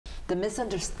the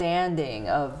misunderstanding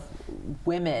of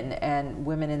women and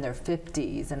women in their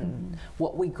 50s and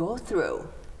what we go through.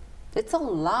 It's a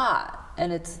lot,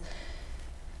 and it's,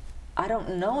 I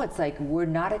don't know, it's like we're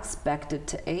not expected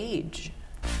to age.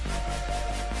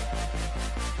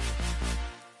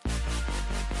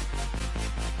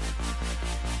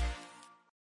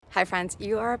 Hi friends,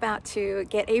 you are about to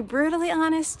get a brutally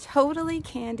honest, totally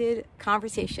candid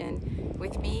conversation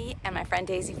with me and my friend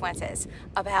Daisy Fuentes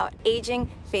about aging,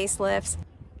 facelifts,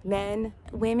 men,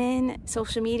 women,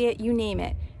 social media, you name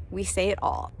it. We say it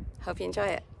all. Hope you enjoy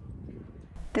it.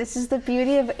 This is the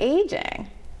beauty of aging.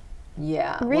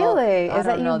 Yeah. Really? Well, I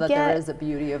don't know that there is a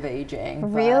beauty of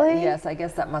aging. Really? But yes, I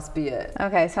guess that must be it.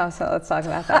 Okay, so let's talk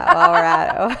about that while we're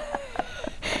at it.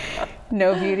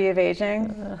 No beauty of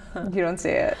aging? You don't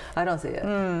see it? I don't see it.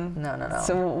 No.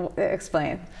 So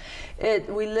explain.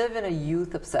 We live in a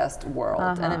youth-obsessed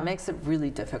world, and it makes it really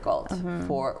difficult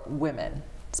for women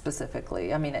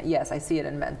specifically. I mean, yes, I see it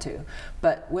in men too,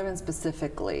 but women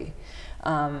specifically,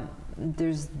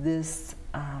 there's this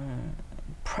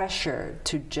pressure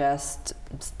to just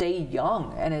stay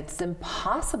young, and it's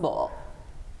impossible.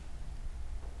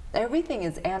 Everything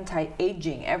is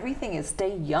anti-aging. Everything is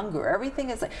stay younger. Everything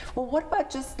is like, well, what about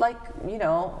just like, you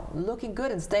know, looking good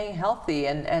and staying healthy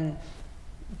and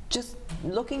just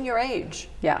looking your age?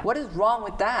 Yeah. What is wrong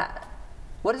with that?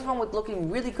 What is wrong with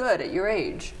looking really good at your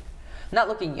age? Not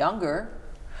looking younger.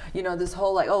 You know, this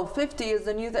whole like, oh, 50 is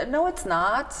the new thing. No, it's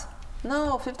not.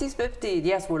 No, 50's 50.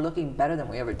 Yes, we're looking better than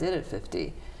we ever did at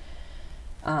 50.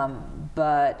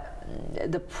 But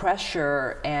the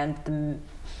pressure and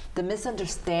the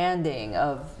misunderstanding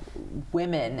of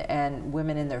women and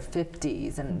women in their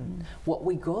 50s and what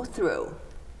we go through,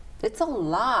 it's a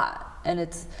lot, and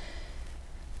it's,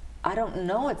 I don't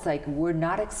know, it's like we're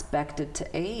not expected to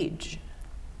age.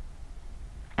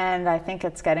 And I think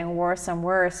it's getting worse and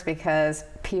worse because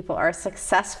people are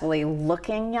successfully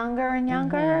looking younger and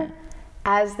younger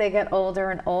as they get older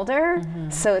and older.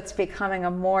 So it's becoming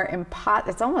a more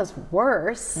it's almost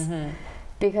worse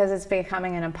because it's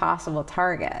becoming an impossible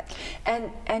target.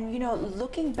 And you know,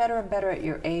 looking better and better at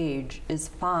your age is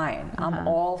fine. I'm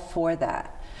all for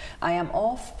that. I am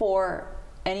all for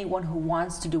anyone who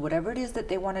wants to do whatever it is that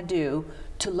they want to do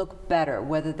to look better,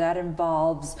 whether that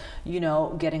involves, you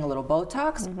know, getting a little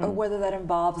Botox or whether that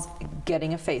involves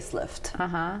getting a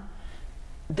facelift.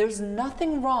 There's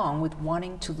nothing wrong with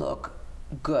wanting to look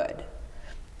good.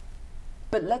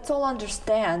 But let's all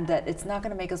understand that it's not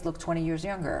going to make us look 20 years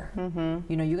younger.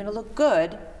 You know, you're going to look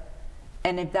good,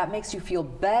 and if that makes you feel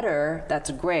better,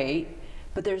 that's great,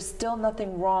 but there's still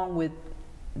nothing wrong with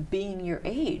being your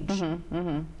age.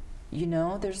 You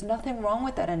know, there's nothing wrong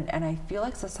with that, and I feel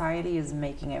like society is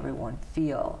making everyone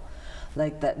feel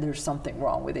like that there's something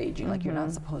wrong with aging, like you're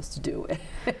not supposed to do it.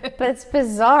 But it's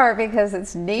bizarre because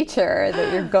it's nature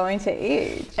that you're going to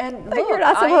age. And like, look, you're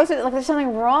not supposed to, like there's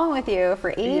something wrong with you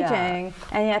for aging,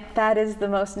 and yet that is the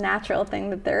most natural thing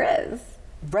that there is.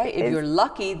 Right, if you're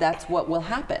lucky, that's what will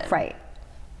happen. Right.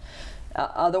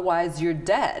 Otherwise, you're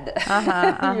dead,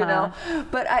 you know?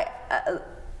 But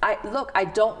look, I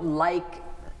don't like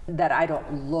that I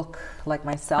don't look like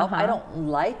myself. I don't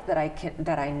like that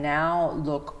I now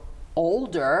look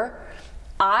older.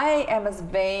 I am as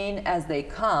vain as they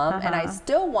come, and I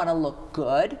still want to look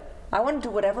good. I want to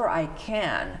do whatever I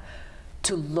can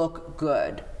to look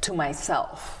good to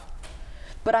myself.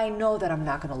 But I know that I'm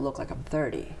not going to look like I'm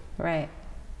 30. Right.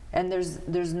 And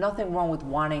there's nothing wrong with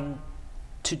wanting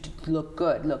to look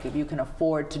good. Look, if you can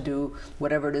afford to do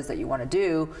whatever it is that you want to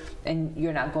do, and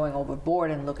you're not going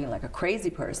overboard and looking like a crazy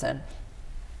person,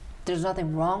 there's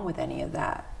nothing wrong with any of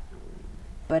that.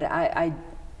 But I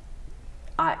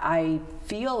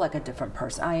feel like a different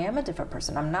person. I am a different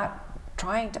person. I'm not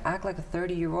trying to act like a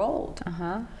 30-year-old.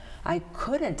 I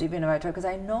couldn't, even if I tried, because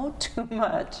I know too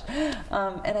much.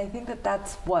 And I think that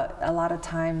that's what a lot of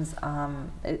times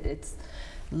it's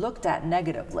looked at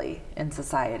negatively in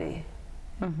society.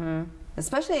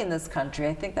 Especially in this country.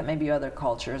 I think that maybe other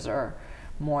cultures are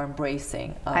more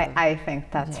embracing of, I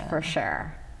think that's for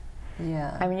sure.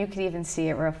 Yeah. I mean, you could even see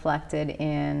it reflected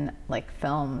in like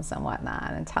films and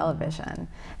whatnot and television,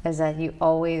 is that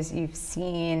you've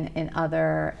seen in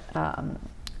other,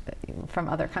 from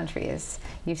other countries,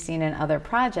 you've seen in other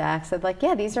projects that like,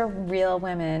 yeah, these are real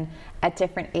women at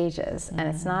different ages. And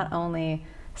it's not only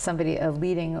somebody, a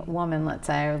leading woman, let's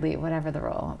say, or whatever the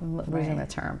role, I'm losing the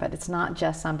term, but it's not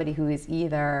just somebody who is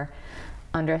either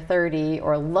under 30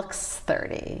 or looks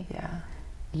 30.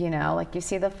 You know, like you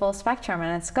see the full spectrum,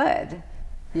 and it's good.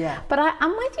 But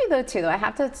I'm with you though too. I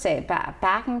have to say,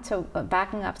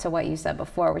 backing up to what you said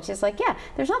before, which is like, yeah,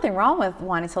 there's nothing wrong with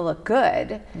wanting to look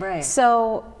good.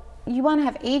 So you want to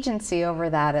have agency over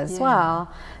that as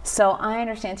well. So I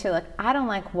understand too, like I don't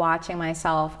like watching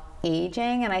myself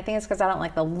aging, and I think it's because I don't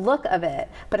like the look of it,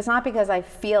 but it's not because I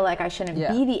feel like I shouldn't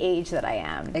be the age that I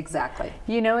am. Exactly.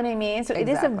 You know what I mean? So it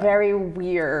is a very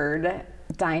weird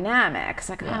dynamic. It's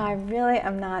like, oh, I really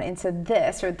am not into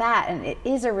this or that, and it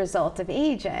is a result of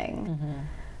aging.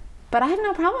 But I have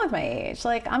no problem with my age.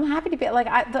 Like, I'm happy to be, like,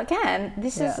 again,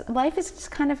 this is, life is just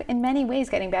kind of, in many ways,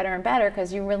 getting better and better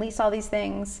because you release all these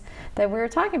things that we were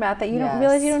talking about that you don't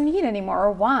realize you don't need anymore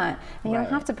or want, and you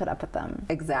don't have to put up with them.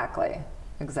 Exactly.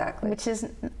 Exactly. Which is,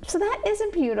 so that is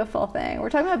a beautiful thing. We're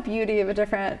talking about beauty of a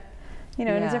different, you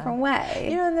know, in a different way.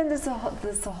 You know, and then there's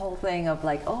the whole thing of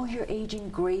like, oh, you're aging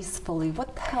gracefully.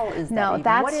 What the hell is that? No, even?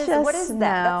 that's what is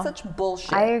that? That's such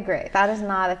bullshit. I agree. That is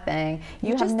not a thing.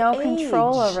 You have no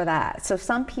control over that. So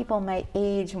some people might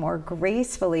age more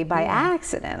gracefully by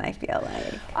accident, I feel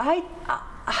like.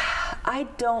 I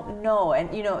don't know.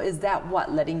 And, you know, is that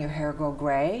what, letting your hair grow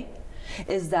gray?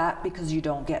 Is that because you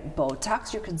don't get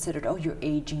Botox, you're considered, oh, you're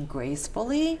aging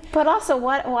gracefully? But also,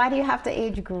 why do you have to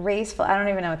age gracefully? I don't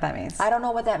even know what that means. I don't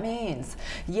know what that means.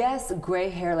 Yes, gray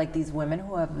hair, like these women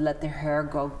who have let their hair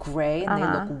go gray and they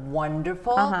look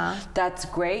wonderful. That's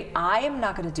great. I am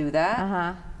not going to do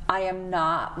that. I am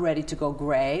not ready to go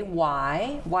gray.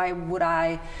 Why? Why would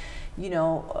I, you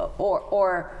know,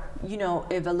 or you know,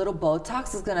 if a little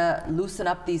Botox is going to loosen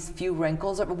up these few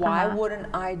wrinkles, why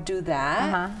wouldn't I do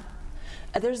that?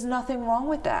 There's nothing wrong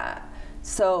with that.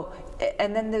 So,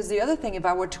 and then there's the other thing, if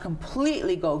I were to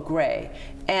completely go gray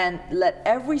and let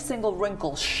every single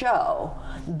wrinkle show,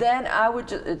 then I would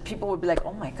just, people would be like,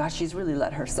 oh my gosh, she's really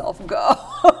let herself go.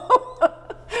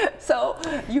 So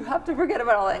you have to forget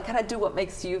about all that and kind of do what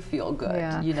makes you feel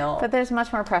good, you know? But there's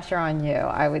much more pressure on you,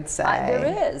 I would say.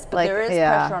 There is, but like, there is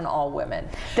pressure on all women.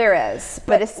 There is,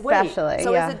 but especially. Wait,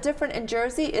 so is it different in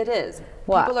Jersey? It is.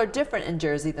 What? People are different in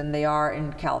Jersey than they are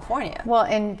in California. Well,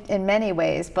 in many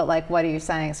ways, but like, what are you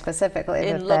saying specifically?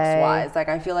 In looks-wise, like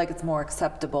I feel like it's more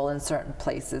acceptable in certain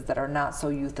places that are not so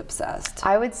youth-obsessed.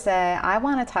 I would say I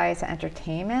want to tie it to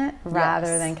entertainment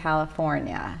rather than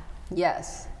California.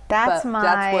 Yes. That's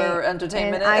that's where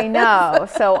entertainment is. I know.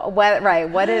 So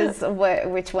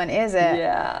which one is it?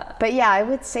 Yeah. But yeah, I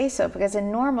would say so because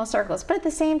in normal circles, but at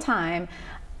the same time,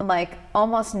 like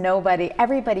almost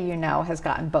everybody you know has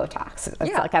gotten Botox.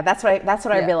 Like that's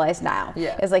what I realize now.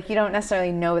 Is like you don't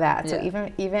necessarily know that. So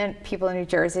even people in New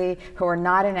Jersey who are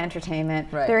not in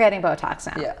entertainment, they're getting Botox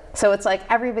now. So it's like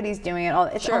everybody's doing it.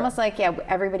 It's almost like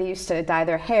everybody used to dye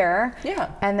their hair.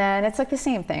 And then it's like the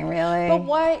same thing, really. But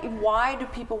why do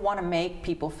people want to make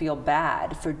people feel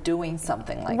bad for doing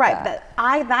something like that?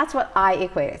 That's what I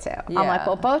equate it to. I'm like,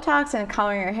 well, Botox and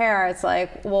coloring your hair, it's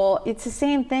like, well, it's the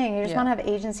same thing. You just want to have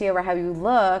agency over how you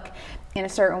look in a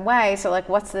certain way, so like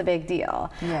what's the big deal?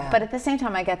 But at the same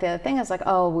time I get the other thing is like,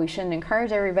 oh, we shouldn't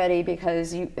encourage everybody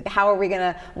because how are we going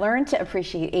to learn to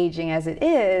appreciate aging as it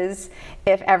is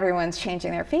if everyone's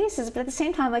changing their faces? But at the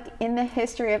same time, like in the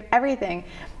history of everything,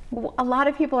 a lot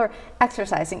of people are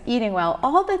exercising, eating well,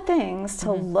 all the things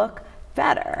to look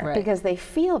better because they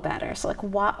feel better. So like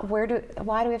why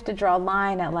do we have to draw a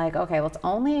line at like, okay, well, it's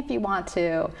only if you want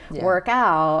to work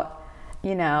out,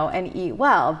 you know, and eat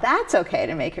well, that's okay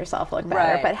to make yourself look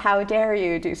better. But how dare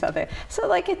you do something? So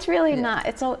like, it's really not.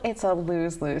 It's a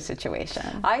lose-lose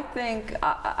situation. I think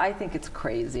it's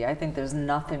crazy. I think there's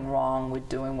nothing wrong with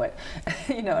doing what,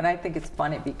 you know. And I think it's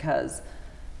funny because,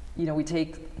 you know, we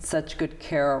take such good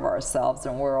care of ourselves,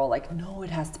 and we're all like, no,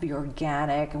 it has to be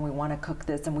organic, and we want to cook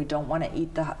this, and we don't want to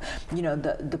eat the, you know,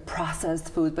 the processed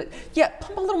food. But yeah,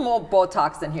 pump a little more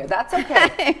Botox in here. That's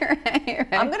okay. Right.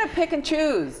 I'm gonna pick and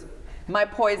choose my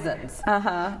poisons,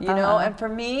 you know, and for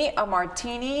me, a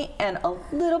martini and a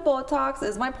little Botox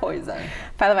is my poison.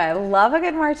 By the way, I love a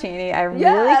good martini. I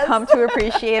really come to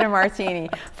appreciate a martini.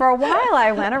 For a while,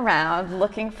 I went around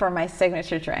looking for my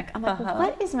signature drink. I'm like,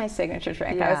 what is my signature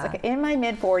drink? I was like in my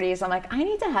mid-40s. I'm like, I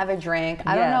need to have a drink.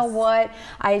 I don't know what.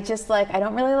 I just like, I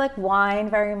don't really like wine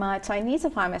very much, so I need to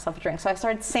find myself a drink. So I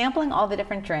started sampling all the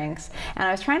different drinks, and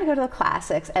I was trying to go to the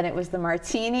classics, and it was the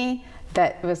martini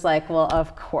that was like, well,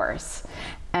 of course.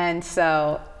 And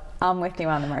so I'm with you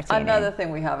on the martini. Another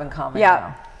thing we have in common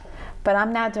now. But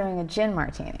I'm now doing a gin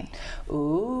martini.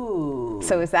 Ooh.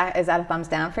 So is that a thumbs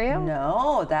down for you?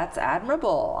 No, that's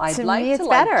admirable. I'd like to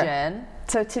like gin.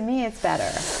 So to me, it's better.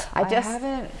 I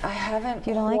haven't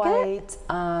you don't quite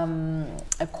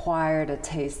acquired a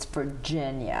taste for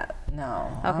gin yet.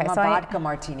 No, I'm a vodka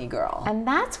martini girl. And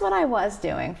that's what I was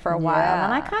doing for a while.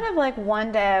 And I kind of like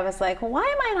one day I was like, why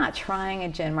am I not trying a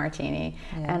gin martini?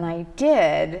 And I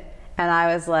did, and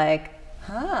I was like,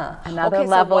 Huh. Another okay,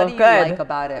 level so of what good. do you like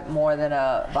about it more than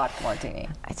a vodka martini?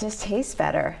 It just tastes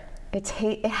better. It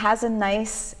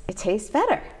tastes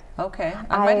better. Okay,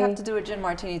 I might have to do a gin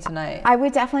martini tonight. I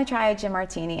would definitely try a gin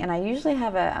martini, and I usually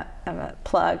have a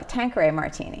plug Tanqueray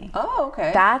martini. Oh,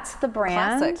 okay. That's the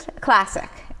brand. Classic.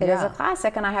 It is Yeah. a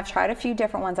classic, and I have tried a few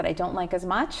different ones that I don't like as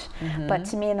much. But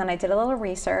to me, and then I did a little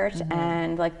research,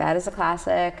 and like that is a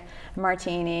classic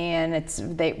martini, and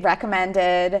they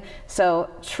recommended. So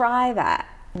try that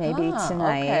maybe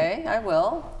tonight. Okay, I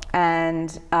will.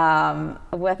 And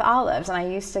with olives, and I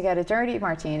used to get a dirty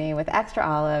martini with extra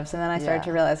olives, and then I started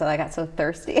to realize that I got so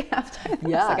thirsty after.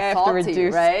 Yeah, like I salty, have to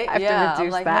reduce, right? I have to reduce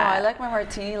I'm like, that. no, I like my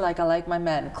martini like I like my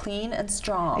men, clean and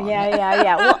strong.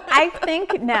 Yeah. Well, I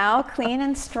think now clean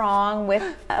and strong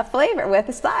with a flavor, with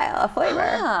a style, a flavor.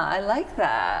 Ah, I like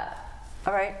that.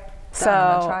 All right. So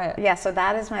I'm gonna try it. yeah, so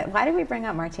that is why did we bring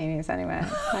up martinis anyway?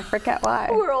 I forget why.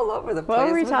 We're all over the place. What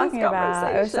were we with talking this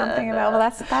about? It was something about, well,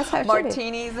 that's how it should be.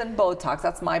 martinis and Botox.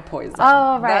 That's my poison.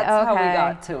 Oh, right. That's okay. how we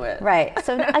got to it. Right.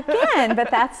 So again, but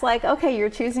that's like, okay, you're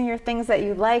choosing your things that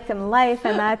you like in life,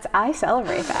 and I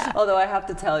celebrate that. Although I have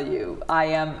to tell you,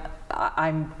 I'm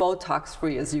Botox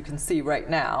free, as you can see right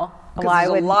now. Because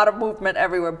there's a lot of movement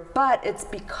everywhere. But it's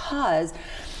because,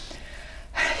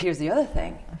 here's the other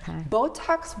thing. Okay.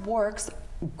 Botox works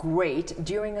great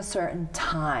during a certain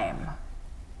time.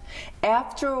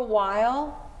 After a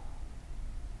while,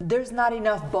 there's not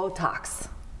enough Botox,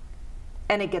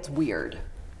 and it gets weird.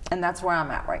 And that's where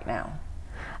I'm at right now.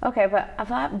 Okay, but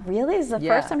really is the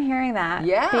first I'm hearing that.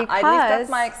 Yeah, because at least that's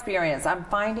my experience. I'm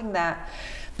finding that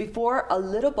before, a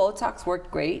little Botox worked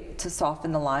great to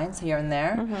soften the lines here and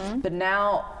there, but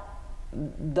now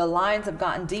the lines have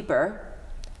gotten deeper,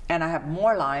 and I have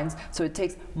more lines, so it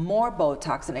takes more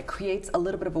Botox, and it creates a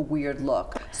little bit of a weird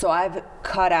look. So I've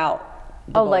cut out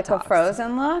the Botox. Like a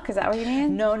frozen look? Is that what you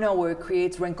mean? No, where it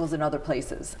creates wrinkles in other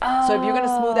places. So if you're going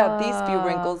to smooth out these few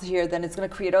wrinkles here, then it's going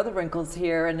to create other wrinkles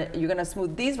here, and you're going to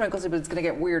smooth these wrinkles, but it's going to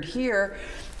get weird here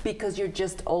because you're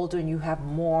just older and you have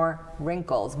more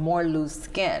wrinkles, more loose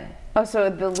skin. Oh, so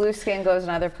the loose skin goes in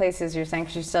other places, you're saying,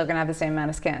 because you're still going to have the same amount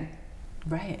of skin.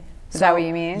 Right. Is that what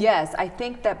you mean? Yes, I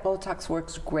think that Botox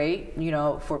works great,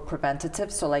 for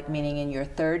preventative. So like meaning in your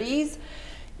 30s,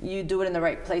 you do it in the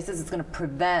right places, it's going to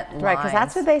prevent lines. Right, because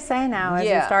that's what they say now, is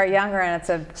you start younger and it's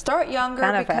a Start younger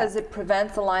benefit. Because it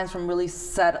prevents the lines from really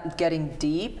getting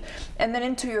deep. And then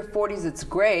into your 40s, it's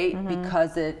great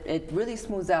because it really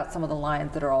smooths out some of the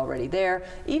lines that are already there.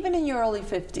 Even in your early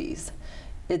 50s.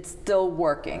 It's still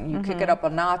working. You kick it up a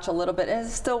notch a little bit, and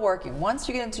it's still working. Once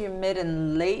you get into your mid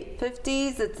and late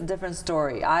 50s, it's a different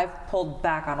story. I've pulled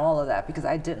back on all of that because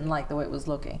I didn't like the way it was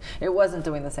looking. It wasn't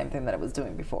doing the same thing that it was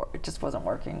doing before. It just wasn't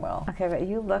working well. Okay, but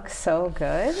you look so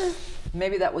good.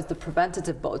 Maybe that was the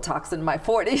preventative Botox in my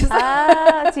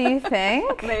 40s. Do you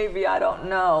think? Maybe, I don't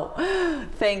know.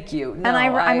 Thank you. No, And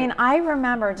I mean, I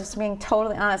remember, just being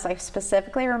totally honest, I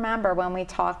specifically remember when we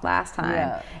talked last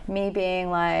time, me being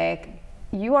like,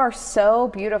 you are so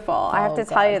beautiful. I have to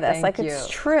tell you this. Like, it's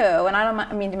true. And I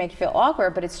don't mean to make you feel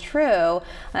awkward, but it's true. And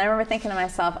I remember thinking to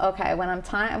myself, okay, when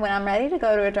I'm ready to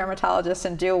go to a dermatologist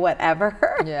and do whatever,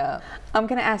 I'm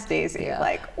going to ask Daisy,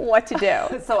 like, what to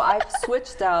do. So I've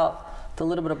switched out the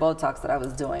little bit of Botox that I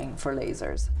was doing for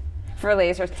lasers. For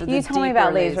lasers. You told me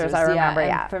about lasers, I remember,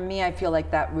 and for me, I feel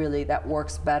like that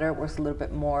works better. It works a little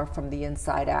bit more from the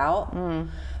inside out.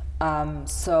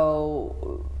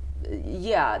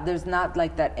 There's not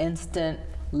like that instant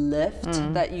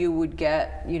lift that you would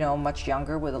get, much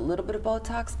younger with a little bit of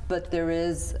Botox, but there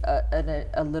is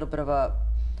a little bit of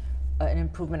an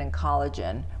improvement in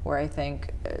collagen, where I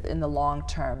think in the long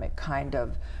term it kind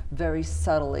of very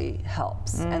subtly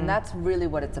helps. And that's really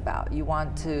what it's about. You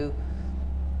want to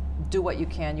do what you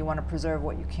can, you want to preserve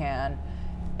what you can,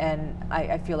 and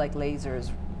I feel like lasers,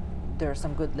 there are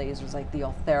some good lasers, like the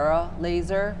Ulthera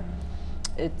laser.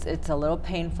 It's a little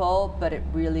painful, but it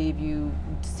really, if you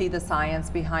see the science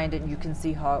behind it, you can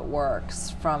see how it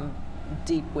works from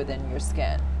deep within your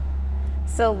skin.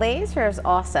 So lasers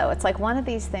also, it's like one of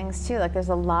these things too, like there's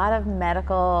a lot of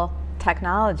medical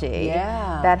technology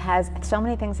that has, so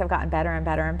many things have gotten better and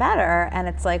better and better, and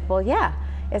it's like, well,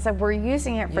 it's like we're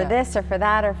using it for this or for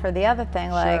that or for the other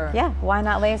thing, like, why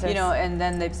not lasers? And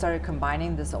then they've started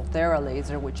combining this Ulthera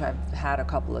laser, which I've had a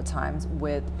couple of times,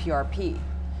 with PRP,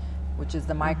 which is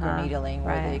the microneedling,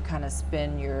 where they kind of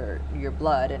spin your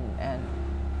blood, and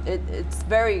it's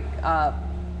very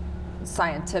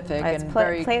scientific and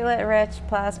very platelet-rich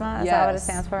plasma. Is that what it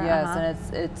stands for?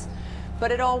 Yes, and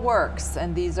but it all works.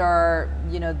 And these are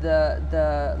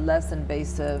the less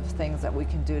invasive things that we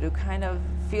can do to kind of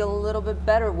feel a little bit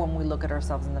better when we look at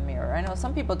ourselves in the mirror. I know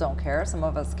some people don't care, some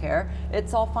of us care.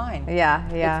 It's all fine. Yeah,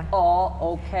 yeah. It's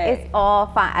all okay. It's all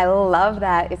fine. I love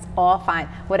that. It's all fine.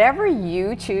 Whatever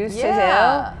you choose to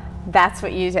do, that's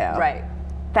what you do. Right.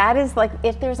 That is like,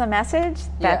 if there's a message,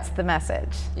 that's the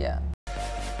message. Yeah.